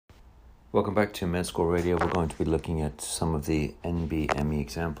Welcome back to Med School Radio. We're going to be looking at some of the NBME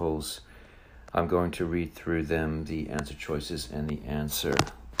examples. I'm going to read through them, the answer choices, and the answer.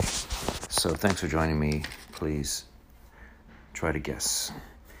 So thanks for joining me. Please try to guess.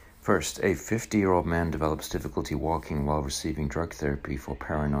 First, a 50-year-old man develops difficulty walking while receiving drug therapy for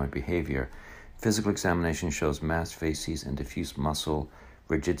paranoid behavior. Physical examination shows masked facies and diffuse muscle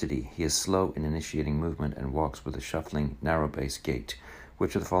rigidity. He is slow in initiating movement and walks with a shuffling, narrow-based gait.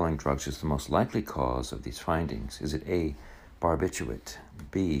 Which of the following drugs is the most likely cause of these findings? Is it A, barbiturate,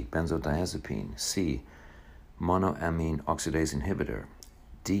 B, benzodiazepine, C, monoamine oxidase inhibitor,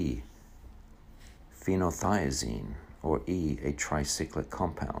 D, phenothiazine, or E, a tricyclic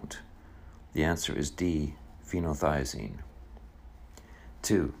compound? The answer is D, phenothiazine.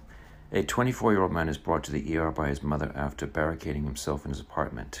 2. A 24-year-old man is brought to the ER by his mother after barricading himself in his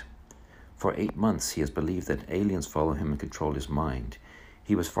apartment. For 8 months, he has believed that aliens follow him and control his mind.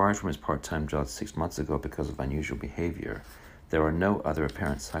 He was fired from his part-time job 6 months ago because of unusual behavior. There are no other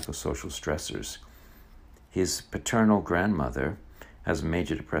apparent psychosocial stressors. His paternal grandmother has a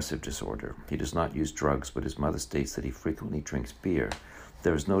major depressive disorder. He does not use drugs, but his mother states that he frequently drinks beer.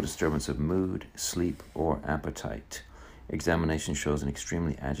 There is no disturbance of mood, sleep, or appetite. Examination shows an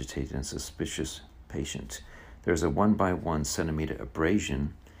extremely agitated and suspicious patient. There is a 1 by 1 centimeter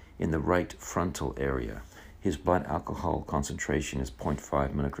abrasion in the right frontal area. His blood alcohol concentration is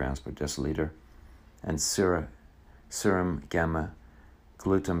 0.5 milligrams per deciliter, and serum gamma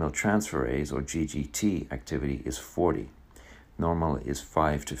glutamyltransferase, or GGT, activity is 40. Normal is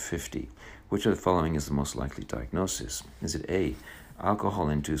 5 to 50. Which of the following is the most likely diagnosis? Is it A,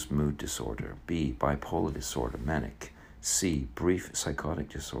 alcohol-induced mood disorder, B, bipolar disorder, manic, C, brief psychotic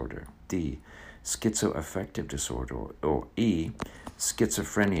disorder, D, schizoaffective disorder, or E,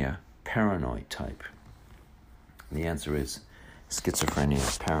 schizophrenia paranoid type? The answer is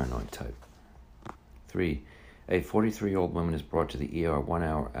schizophrenia paranoid type. 3. A 43-year-old woman is brought to the ER 1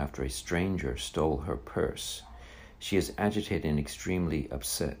 hour after a stranger stole her purse. She is agitated and extremely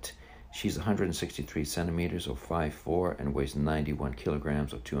upset. She's 163 centimeters or 5'4" and weighs 91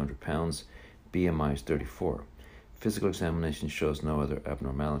 kilograms or 200 pounds. BMI is 34. Physical examination shows no other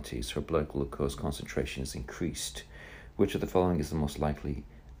abnormalities. Her blood glucose concentration is increased. Which of the following is the most likely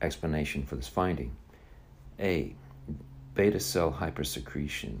explanation for this finding? A, beta cell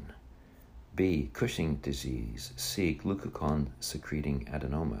hypersecretion, B, Cushing disease, C, glucagon secreting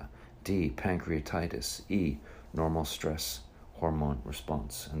adenoma, D, pancreatitis, E, normal stress hormone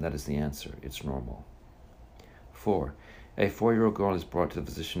response. And that is the answer. It's normal. 4. A 4-year-old girl is brought to the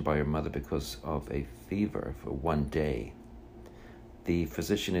physician by her mother because of a fever for 1 day. The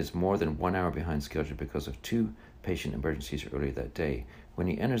physician is more than 1 hour behind schedule because of 2 patient emergencies earlier that day. When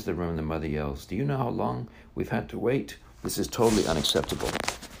he enters the room, the mother yells, "Do you know how long we've had to wait?" This is totally unacceptable.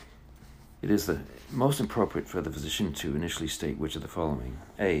 It is the most appropriate for the physician to initially state which of the following.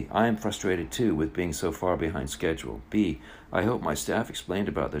 A, I am frustrated too with being so far behind schedule. B, I hope my staff explained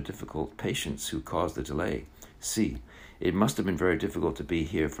about their difficult patients who caused the delay. C, it must have been very difficult to be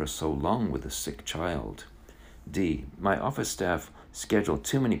here for so long with a sick child. D, my office staff scheduled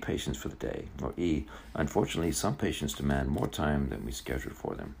too many patients for the day. Or E, unfortunately, some patients demand more time than we scheduled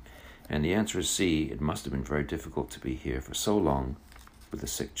for them. And the answer is C, it must have been very difficult to be here for so long with a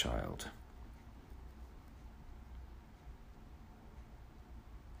sick child.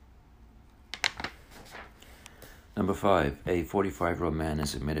 Number 5, a 45-year-old man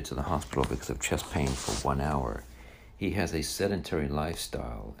is admitted to the hospital because of chest pain for 1 hour. He has a sedentary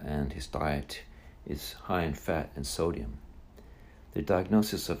lifestyle and his diet is high in fat and sodium. The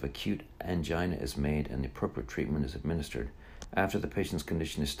diagnosis of acute angina is made and the appropriate treatment is administered. After the patient's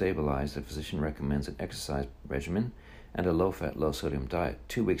condition is stabilized, the physician recommends an exercise regimen and a low-fat, low-sodium diet.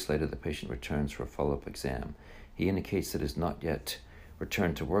 2 weeks later, the patient returns for a follow-up exam. He indicates that he has not yet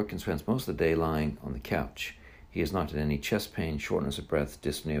returned to work and spends most of the day lying on the couch. He has not had any chest pain, shortness of breath,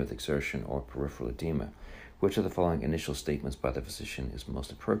 dyspnea with exertion, or peripheral edema. Which of the following initial statements by the physician is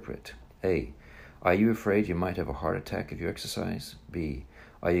most appropriate? A, are you afraid you might have a heart attack if you exercise? B,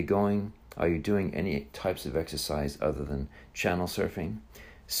 are you doing any types of exercise other than channel surfing?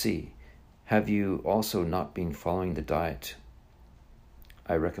 C, have you also not been following the diet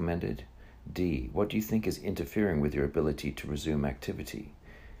I recommended? D, what do you think is interfering with your ability to resume activity?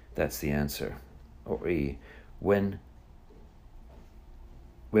 That's the answer. Or E, when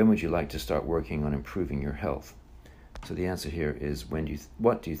would you like to start working on improving your health? So the answer here is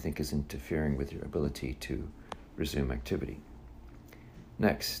what do you think is interfering with your ability to resume activity?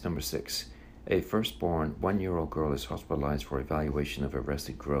 Next, number 6. A firstborn 1-year-old girl is hospitalized for evaluation of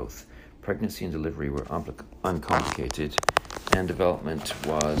arrested growth. Pregnancy and delivery were uncomplicated, and development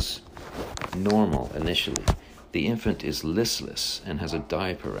was Normal initially. The infant is listless and has a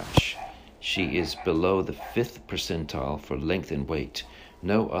diaper rash. She is below the 5th percentile for length and weight.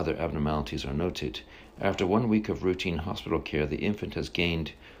 No other abnormalities are noted. After 1 week of routine hospital care, the infant has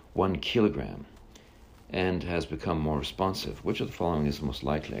gained 1 kilogram and has become more responsive. Which of the following is the most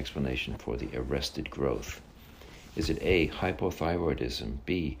likely explanation for the arrested growth? Is it A, hypothyroidism,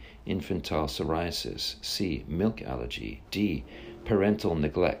 B, infantile psoriasis, C, milk allergy, D, parental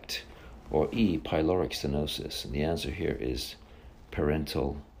neglect, or E, pyloric stenosis? And the answer here is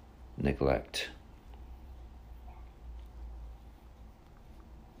parental neglect.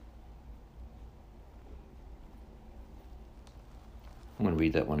 I'm going to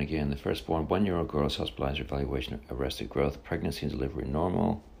read that one again. The firstborn 1-year-old girl is hospitalized for evaluation of arrested growth. Pregnancy and delivery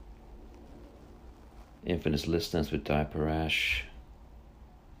normal. Infant is listless with diaper rash.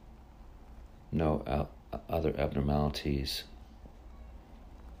 No other abnormalities.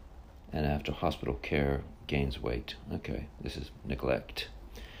 And after hospital care, gains weight. Okay, this is neglect.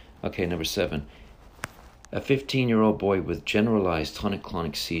 Okay, number 7. A 15-year-old boy with generalized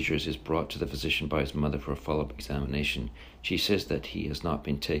tonic-clonic seizures is brought to the physician by his mother for a follow-up examination. She says that he has not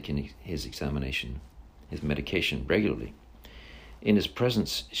been taking his medication regularly. In his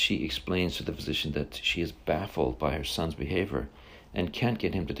presence, she explains to the physician that she is baffled by her son's behavior and can't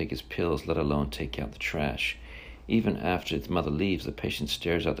get him to take his pills, let alone take out the trash. Even after the mother leaves, the patient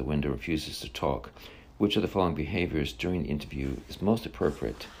stares out the window and refuses to talk. Which of the following behaviors during the interview is most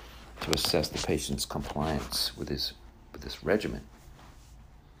appropriate to assess the patient's compliance with this regimen?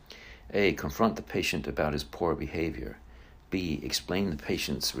 A, confront the patient about his poor behavior. B, explain the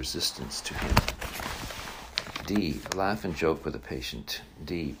patient's resistance to him. D, laugh and joke with the patient.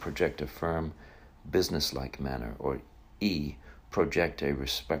 D, project a firm, business-like manner. Or E, project a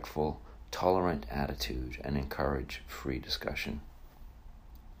respectful, tolerant attitude and encourage free discussion.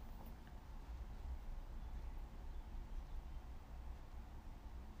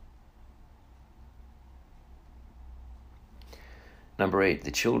 Number 8,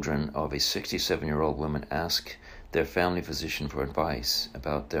 the children of a 67-year-old woman ask their family physician for advice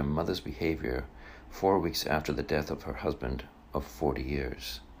about their mother's behavior 4 weeks after the death of her husband of 40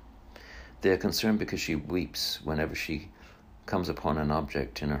 years. They are concerned because she weeps whenever she comes upon an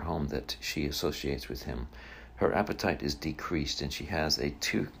object in her home that she associates with him. Her appetite is decreased and she has a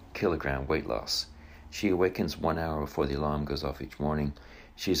 2-kilogram weight loss. She awakens 1 hour before the alarm goes off each morning.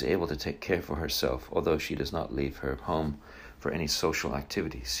 She is able to take care for herself, although she does not leave her home for any social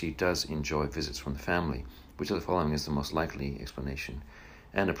activities. She does enjoy visits from the family. Which of the following is the most likely explanation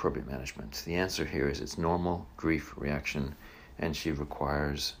and appropriate management? The answer here is it's normal grief reaction, and she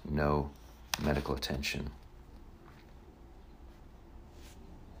requires no medical attention.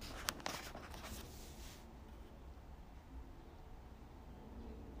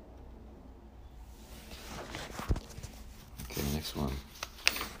 Okay, next one.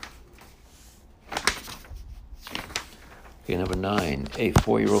 Okay, number 9. A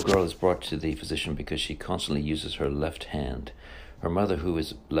 4-year-old girl is brought to the physician because she constantly uses her left hand. Her mother, who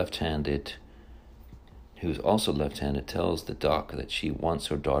is also left-handed, tells the doc that she wants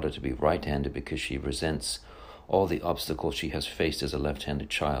her daughter to be right-handed because she resents all the obstacles she has faced as a left-handed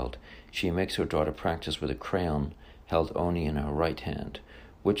child. She makes her daughter practice with a crayon held only in her right hand.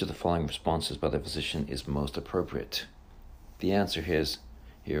 Which of the following responses by the physician is most appropriate? The answer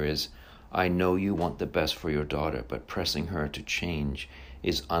here is, I know you want the best for your daughter, but pressing her to change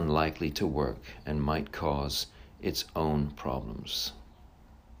is unlikely to work and might cause its own problems.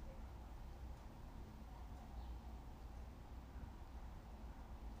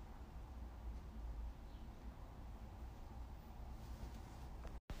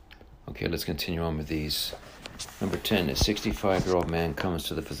 Okay, let's continue on with these. Number 10, a 65-year-old man comes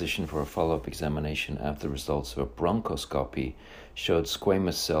to the physician for a follow-up examination after the results of a bronchoscopy showed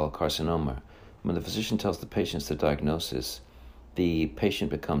squamous cell carcinoma. When the physician tells the patient the diagnosis, the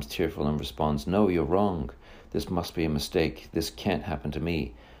patient becomes tearful and responds, "No, you're wrong. This must be a mistake. This can't happen to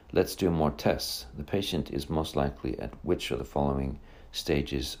me. Let's do more tests." The patient is most likely at which of the following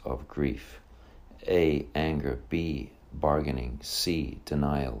stages of grief? A, anger. B, bargaining. C,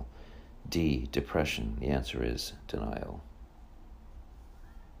 denial. D, depression. The answer is denial.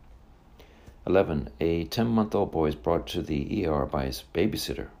 11. A 10-month-old boy is brought to the ER by his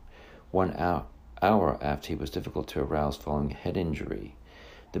babysitter 1 hour after he was difficult to arouse following a head injury.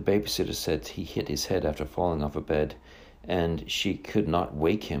 The babysitter said he hit his head after falling off a bed, and she could not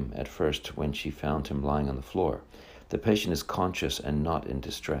wake him at first when she found him lying on the floor. The patient is conscious and not in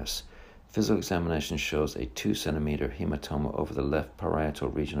distress. Physical examination shows a 2-centimeter hematoma over the left parietal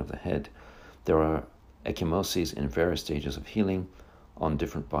region of the head. There are ecchymoses in various stages of healing. on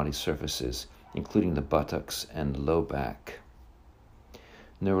different body surfaces, including the buttocks and low back.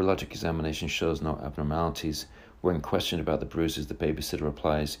 Neurologic examination shows no abnormalities. When questioned about the bruises, the babysitter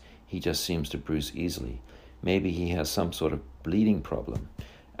replies, "He just seems to bruise easily. Maybe he has some sort of bleeding problem."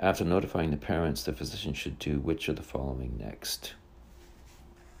 After notifying the parents, the physician should do which of the following next?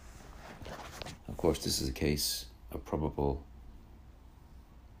 Of course, this is a case of probable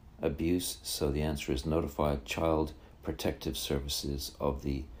abuse, so the answer is notify Child Protective Services of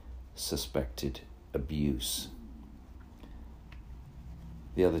the suspected abuse.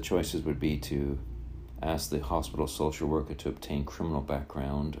 The other choices would be to ask the hospital social worker to obtain criminal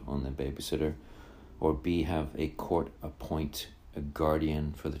background on the babysitter, or B, have a court appoint a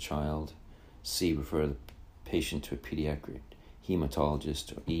guardian for the child, C, refer the patient to a pediatric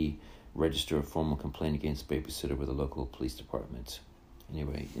hematologist, or E, register a formal complaint against the babysitter with a local police department.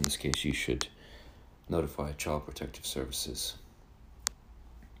 Anyway, in this case, you should notify Child Protective Services.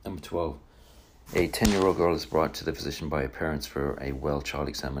 Number 12. A 10-year-old girl is brought to the physician by her parents for a well child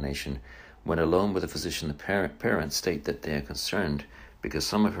examination. When alone with the physician, the parents state that they are concerned because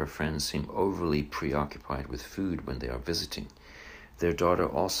some of her friends seem overly preoccupied with food when they are visiting. Their daughter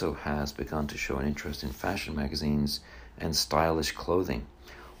also has begun to show an interest in fashion magazines and stylish clothing.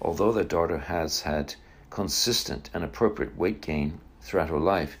 Although their daughter has had consistent and appropriate weight gain throughout her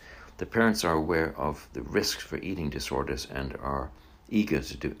life, the parents are aware of the risks for eating disorders and are eager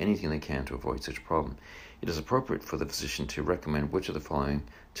to do anything they can to avoid such a problem. It is appropriate for the physician to recommend which of the following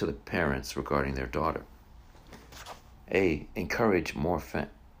to the parents regarding their daughter. A, encourage more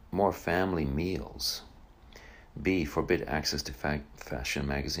family meals. B, forbid access to fashion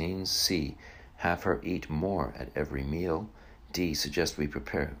magazines. C, have her eat more at every meal. D, suggest she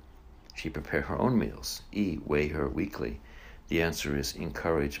prepare her own meals. E, weigh her weekly. The answer is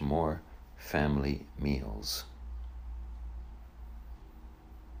encourage more family meals.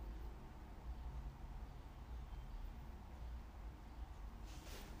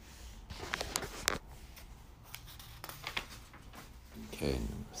 Okay,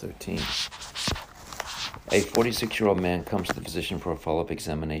 number 13. A 46-year-old man comes to the physician for a follow-up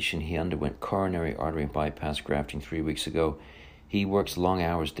examination. He underwent coronary artery bypass grafting 3 weeks ago. He works long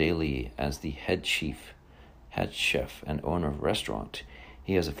hours daily as the head chef and owner of a restaurant.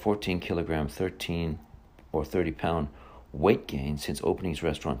 He has a 14-kilogram, 13 or 30-pound weight gain since opening his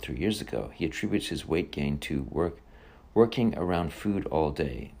restaurant 3 years ago. He attributes his weight gain to working around food all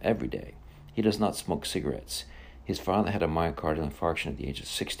day, every day. He does not smoke cigarettes. His father had a myocardial infarction at the age of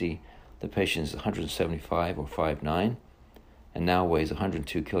 60. The patient is 175 or 5'9", and now weighs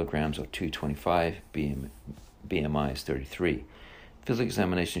 102 kilograms or 225. BMI is 33. Physical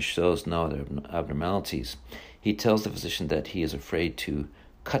examination shows no other abnormalities. He tells the physician that he is afraid to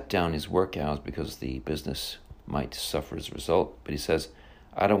cut down his work hours because the business might suffer as a result. But he says,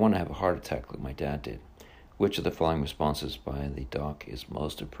 "I don't want to have a heart attack like my dad did." Which of the following responses by the doc is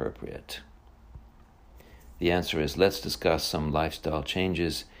most appropriate? The answer is, let's discuss some lifestyle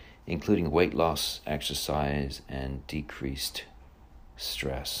changes, including weight loss, exercise, and decreased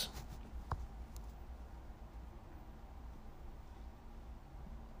stress.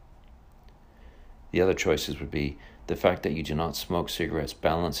 The other choices would be, the fact that you do not smoke cigarettes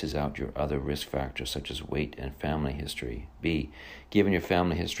balances out your other risk factors such as weight and family history. B, given your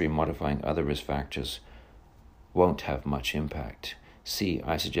family history, modifying other risk factors won't have much impact. C,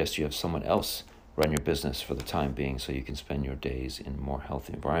 I suggest you have someone else run your business for the time being so you can spend your days in a more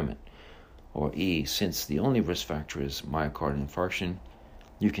healthy environment. Or E, since the only risk factor is myocardial infarction,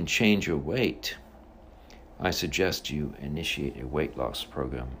 you can change your weight. I suggest you initiate a weight loss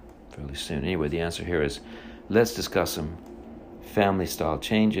program fairly soon. Anyway, the answer here is, let's discuss some family style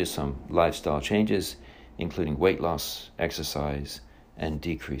changes, some lifestyle changes, including weight loss, exercise, and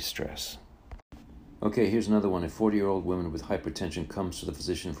decreased stress. Okay, here's another one. A 40-year-old woman with hypertension comes to the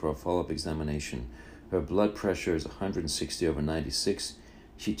physician for a follow-up examination. Her blood pressure is 160 over 96.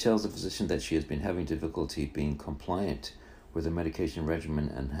 She tells the physician that she has been having difficulty being compliant with a medication regimen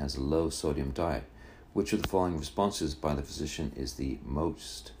and has a low sodium diet. Which of the following responses by the physician is the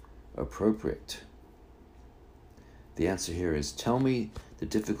most appropriate? The answer here is, tell me the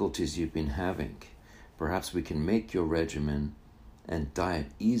difficulties you've been having. Perhaps we can make your regimen and diet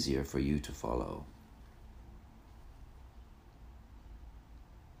easier for you to follow.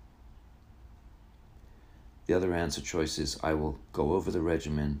 The other answer choice is, I will go over the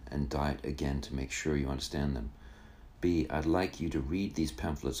regimen and diet again to make sure you understand them. B, I'd like you to read these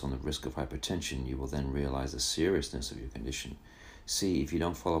pamphlets on the risk of hypertension. You will then realize the seriousness of your condition. C, if you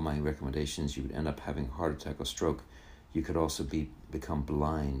don't follow my recommendations, you would end up having a heart attack or stroke. You could also become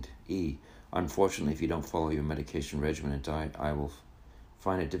blind. E, unfortunately, if you don't follow your medication regimen and diet, I will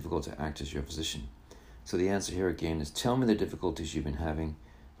find it difficult to act as your physician. So the answer here again is, tell me the difficulties you've been having.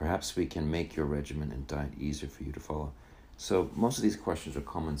 Perhaps we can make your regimen and diet easier for you to follow. So most of these questions are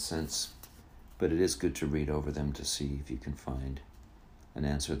common sense, but it is good to read over them to see if you can find an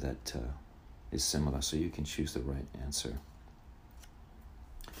answer that is similar, so you can choose the right answer.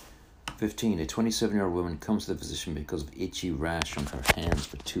 15. A 27-year-old woman comes to the physician because of itchy rash on her hands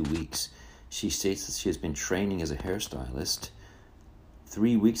for 2 weeks. She states that she has been training as a hairstylist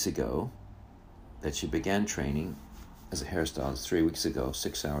 3 weeks ago, that she began training as a hairstylist 3 weeks ago,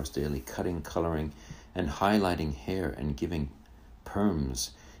 6 hours daily, cutting, coloring, and highlighting hair and giving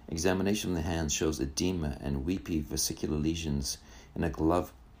perms. Examination of the hands shows edema and weepy vesicular lesions in a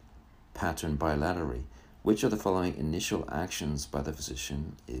glove pattern bilaterally. Which of the following initial actions by the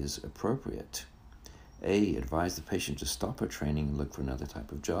physician is appropriate? A. Advise the patient to stop her training and look for another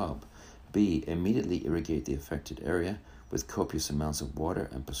type of job. B. Immediately irrigate the affected area with copious amounts of water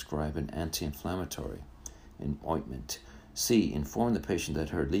and prescribe an anti-inflammatory ointment. C. Inform the patient that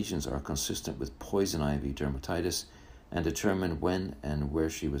her lesions are consistent with poison ivy dermatitis and determine when and where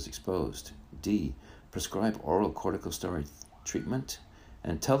she was exposed. D. Prescribe oral corticosteroid treatment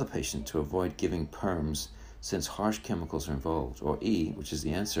and tell the patient to avoid giving perms since harsh chemicals are involved. Or E, which is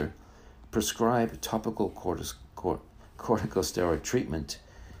the answer, prescribe topical corticosteroid treatment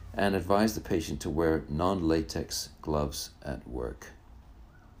and advise the patient to wear non-latex gloves at work.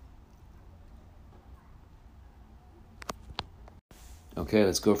 Okay,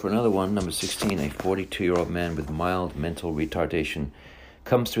 let's go for another one. Number 16, a 42-year-old man with mild mental retardation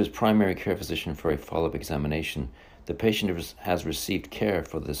comes to his primary care physician for a follow-up examination. The patient has received care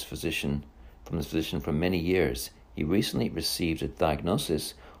from this physician for many years. He recently received a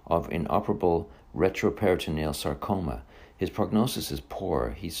diagnosis of inoperable retroperitoneal sarcoma. His prognosis is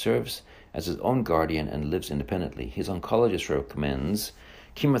poor. He serves as his own guardian and lives independently. His oncologist recommends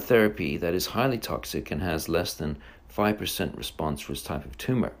chemotherapy that is highly toxic and has less than 5% response for his type of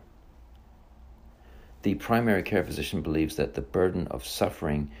tumor. The primary care physician believes that the burden of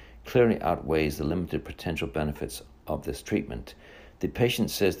suffering clearly outweighs the limited potential benefits of this treatment. The patient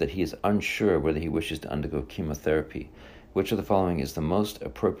says that he is unsure whether he wishes to undergo chemotherapy. Which of the following is the most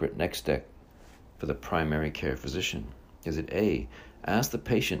appropriate next step for the primary care physician? Is it A, ask the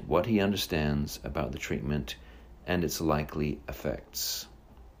patient what he understands about the treatment and its likely effects?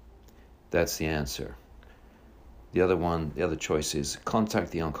 That's the answer. The other choice is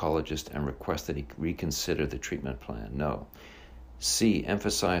contact the oncologist and request that he reconsider the treatment plan. No. C,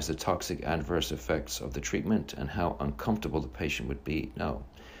 emphasize the toxic adverse effects of the treatment and how uncomfortable the patient would be. No.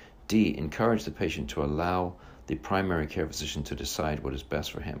 D, encourage the patient to allow the primary care physician to decide what is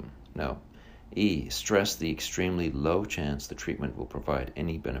best for him. No. E, stress the extremely low chance the treatment will provide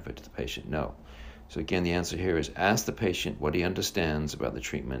any benefit to the patient. No. So again, the answer here is ask the patient what he understands about the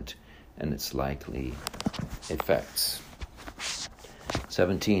treatment and its likely effects.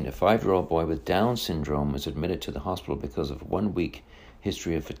 17. A 5-year-old boy with Down syndrome is admitted to the hospital because of 1 week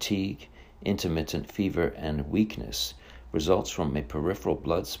history of fatigue, intermittent fever, and weakness. Results from a peripheral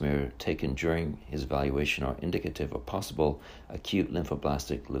blood smear taken during his evaluation are indicative of possible acute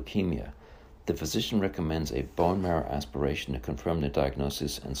lymphoblastic leukemia. The physician recommends a bone marrow aspiration to confirm the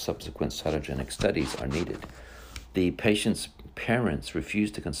diagnosis, and subsequent cytogenetic studies are needed. The patient's parents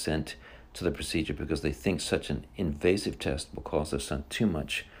refuse to consent to the procedure because they think such an invasive test will cause their son too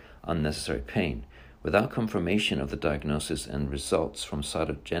much unnecessary pain. Without confirmation of the diagnosis and results from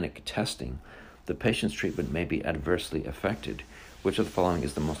cytogenetic testing, the patient's treatment may be adversely affected. Which of the following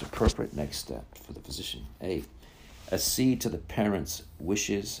is the most appropriate next step for the physician? A, accede to the parents'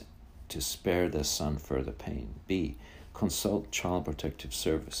 wishes to spare their son further pain. B, consult Child Protective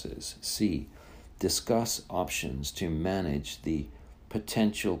Services. C, discuss options to manage the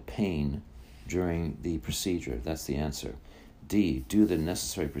potential pain during the procedure. That's the answer. D, do the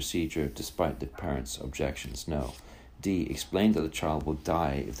necessary procedure despite the parents' objections. No. D, explain that the child will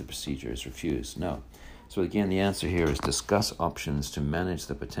die if the procedure is refused. No. So again, the answer here is discuss options to manage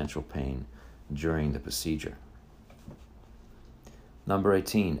the potential pain during the procedure. Number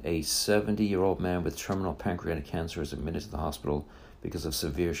 18, a 70-year-old man with terminal pancreatic cancer is admitted to the hospital because of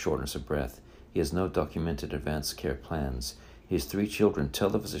severe shortness of breath. He has no documented advanced care plans. His 3 children tell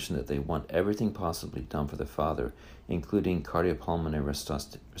the physician that they want everything possibly done for their father, including cardiopulmonary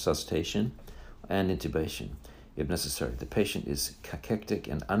resuscitation and intubation, if necessary. The patient is cachectic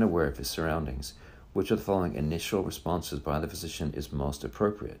and unaware of his surroundings. Which of the following initial responses by the physician is most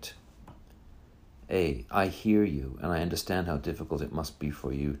appropriate? A, I hear you, and I understand how difficult it must be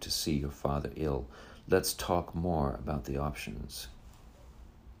for you to see your father ill. Let's talk more about the options.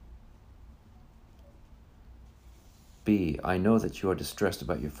 B. I know that you are distressed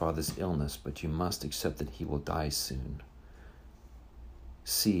about your father's illness, but you must accept that he will die soon.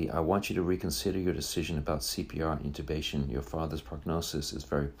 C. I want you to reconsider your decision about CPR and intubation. Your father's prognosis is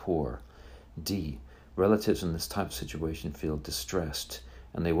very poor. D. Relatives in this type of situation feel distressed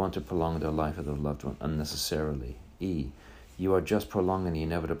and they want to prolong their life of their loved one unnecessarily. E. You are just prolonging the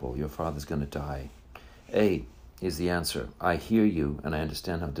inevitable. Your father's going to die. A is the answer. I hear you and I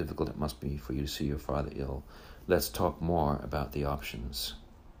understand how difficult it must be for you to see your father ill. Let's talk more about the options.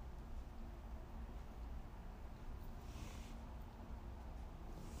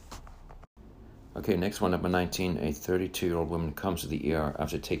 Okay, next one, number 19. A 32-year-old woman comes to the ER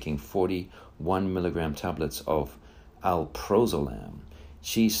after taking 41 milligram tablets of alprazolam.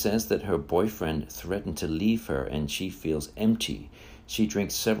 She says that her boyfriend threatened to leave her and she feels empty. She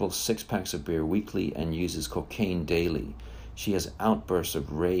drinks several 6-packs of beer weekly and uses cocaine daily. She has outbursts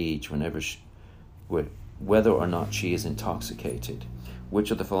of rage whether or not she is intoxicated.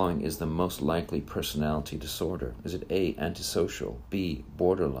 Which of the following is the most likely personality disorder? Is it A, antisocial, B,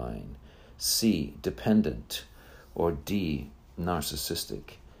 borderline, C, dependent, or D,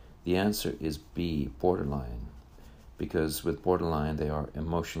 narcissistic? The answer is B, borderline, because with borderline they are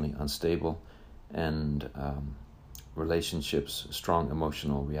emotionally unstable and relationships, strong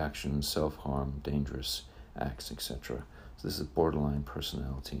emotional reactions, self-harm, dangerous acts, etc. So this is borderline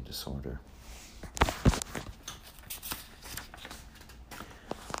personality disorder.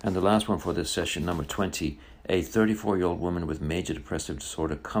 And the last one for this session, number 20. A 34-year-old woman with major depressive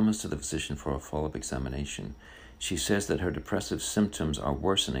disorder comes to the physician for a follow-up examination. She says that her depressive symptoms are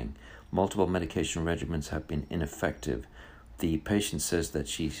worsening. Multiple medication regimens have been ineffective. The patient says that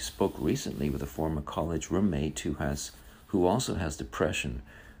she spoke recently with a former college roommate who also has depression.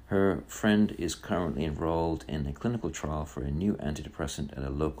 Her friend is currently enrolled in a clinical trial for a new antidepressant at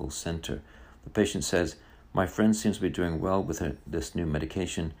a local center. The patient says, my friend seems to be doing well with this new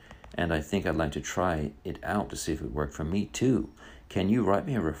medication, and I think I'd like to try it out to see if it would work for me too. Can you write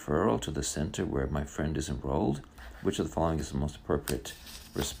me a referral to the center where my friend is enrolled? Which of the following is the most appropriate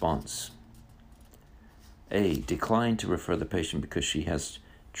response? A. Decline to refer the patient because she has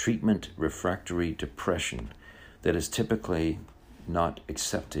treatment refractory depression that is typically not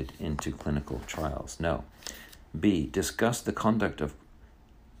accepted into clinical trials. No. B. Discuss the conduct of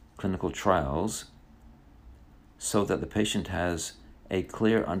clinical trials so that the patient has a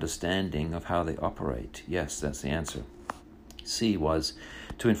clear understanding of how they operate. Yes, that's the answer. C was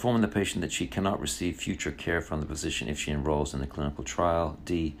to inform the patient that she cannot receive future care from the physician if she enrolls in the clinical trial.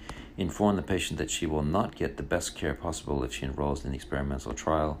 D. Inform the patient that she will not get the best care possible if she enrolls in the experimental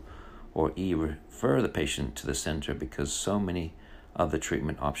trial. Or E. Refer the patient to the center because so many of the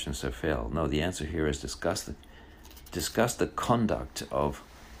treatment options have failed. No, the answer here is discuss the conduct of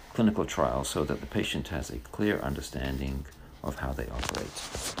clinical trials so that the patient has a clear understanding of how they operate.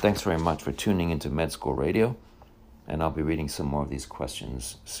 Thanks very much for tuning into Med School Radio, and I'll be reading some more of these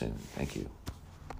questions soon. Thank you.